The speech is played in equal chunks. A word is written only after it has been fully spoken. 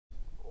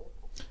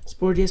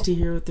SportDST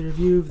here with the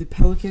review of the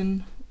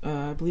Pelican.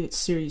 I believe it's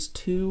Series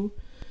 2.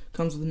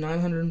 Comes with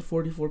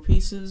 944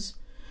 pieces.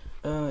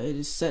 It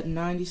is set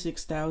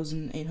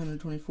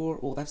 96,824.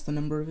 Well, that's the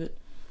number of it.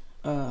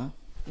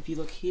 If you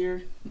look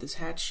here, this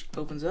hatch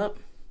opens up.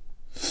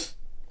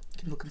 You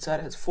can look inside.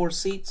 It has 4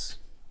 seats.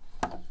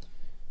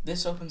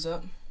 This opens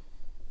up.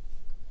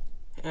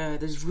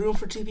 There's room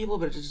for 2 people,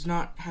 but it does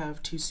not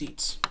have 2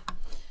 seats.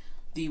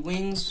 The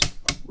wings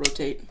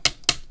rotate.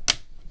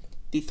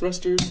 The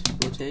thrusters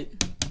rotate.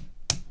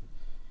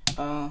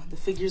 The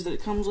figures that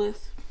it comes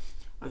with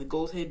are the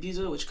gold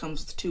Hayabusa, which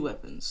comes with 2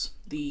 weapons.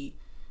 The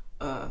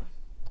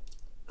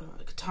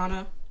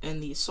katana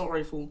and the assault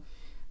rifle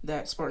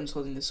that Spartan's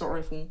holding, the assault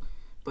rifle,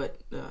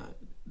 but the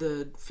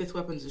 5th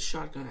weapon is a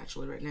shotgun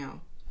actually right now.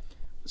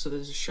 So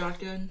there's a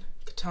shotgun,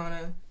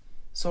 katana,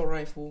 assault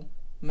rifle,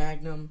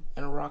 magnum,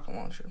 and a rocket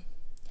launcher.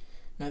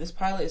 Now this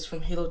pilot is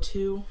from Halo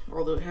 2,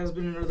 although it has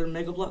been in other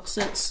megabloks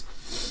sets.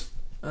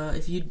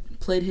 If you'd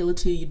played Halo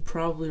 2, you'd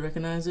probably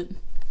recognize it.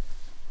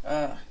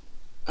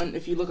 And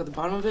if you look at the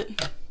bottom of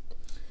it,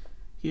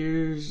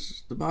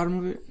 here's the bottom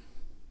of it.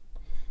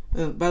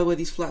 By the way,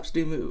 these flaps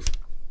do move.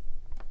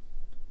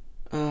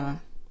 And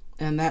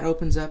that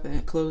opens up and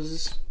it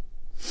closes.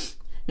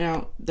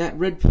 Now, that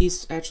red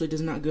piece actually does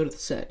not go to the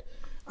set.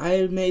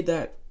 I made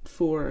that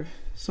for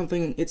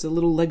something, it's a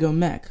little Lego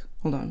mech.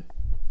 Hold on.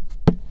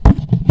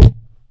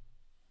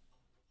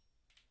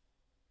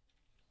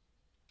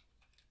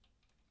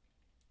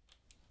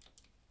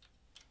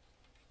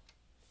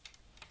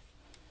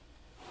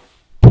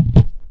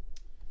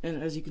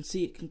 And as you can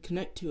see, it can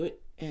connect to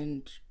it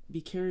and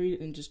be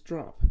carried and just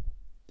drop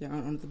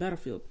down onto the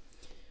battlefield.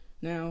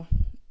 Now,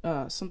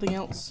 something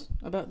else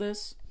about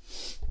this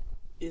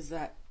is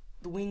that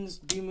the wings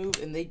do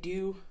move, and they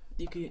do.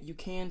 You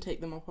can take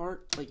them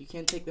apart, like you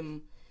can take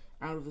them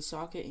out of the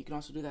socket. You can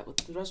also do that with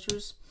the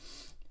thrusters.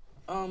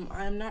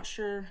 I'm not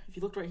sure if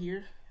you looked right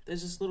here.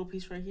 There's this little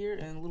piece right here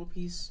and a little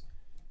piece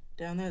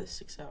down there that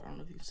sticks out. I don't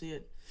know if you can see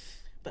it,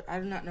 but I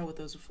do not know what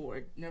those are for.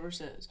 It never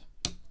says.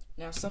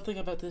 Now, something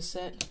about this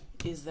set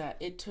is that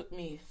it took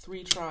me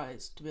 3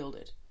 tries to build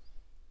it.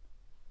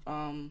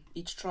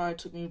 Each try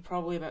took me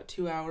probably about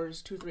 2 or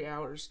 3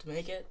 hours to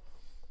make it.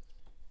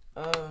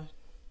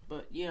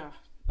 But yeah,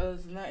 other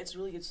than that, it's a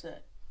really good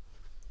set.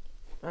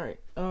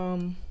 Alright,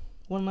 one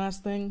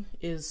last thing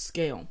is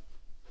scale.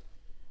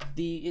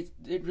 It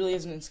really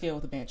isn't in scale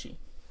with the Banshee.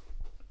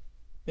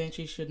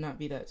 Banshee should not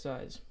be that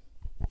size.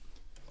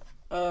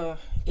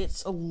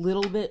 It's a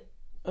little bit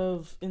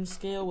in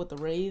scale with the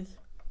Wraith.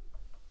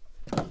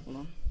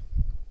 Hold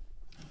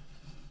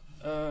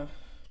on.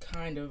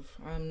 Kind of.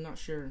 I'm not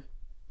sure.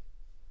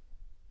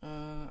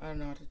 I don't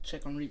know how to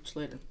check on reach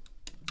later.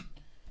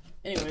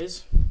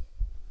 Anyways,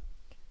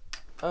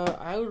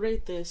 I would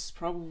rate this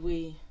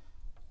probably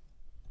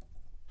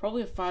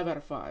a 5 out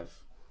of 5.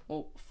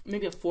 Well,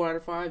 maybe a 4 out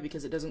of 5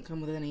 because it doesn't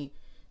come with any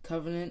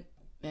Covenant,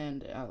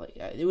 and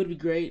it would be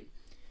great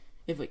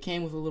if it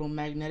came with a little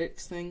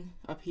magnetics thing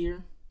up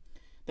here.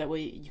 That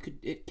way,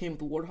 it came with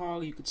the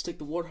Warthog. You could stick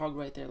the Warthog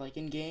right there, like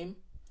in game.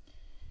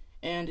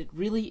 And it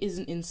really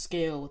isn't in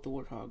scale with the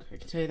Warthog. I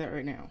can tell you that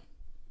right now.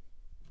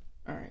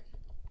 Alright.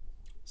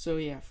 So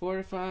yeah, 4 out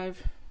of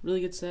 5.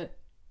 Really good set.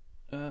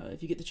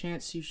 If you get the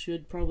chance, you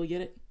should probably get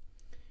it.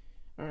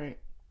 Alright.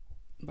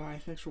 Bye.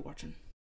 Thanks for watching.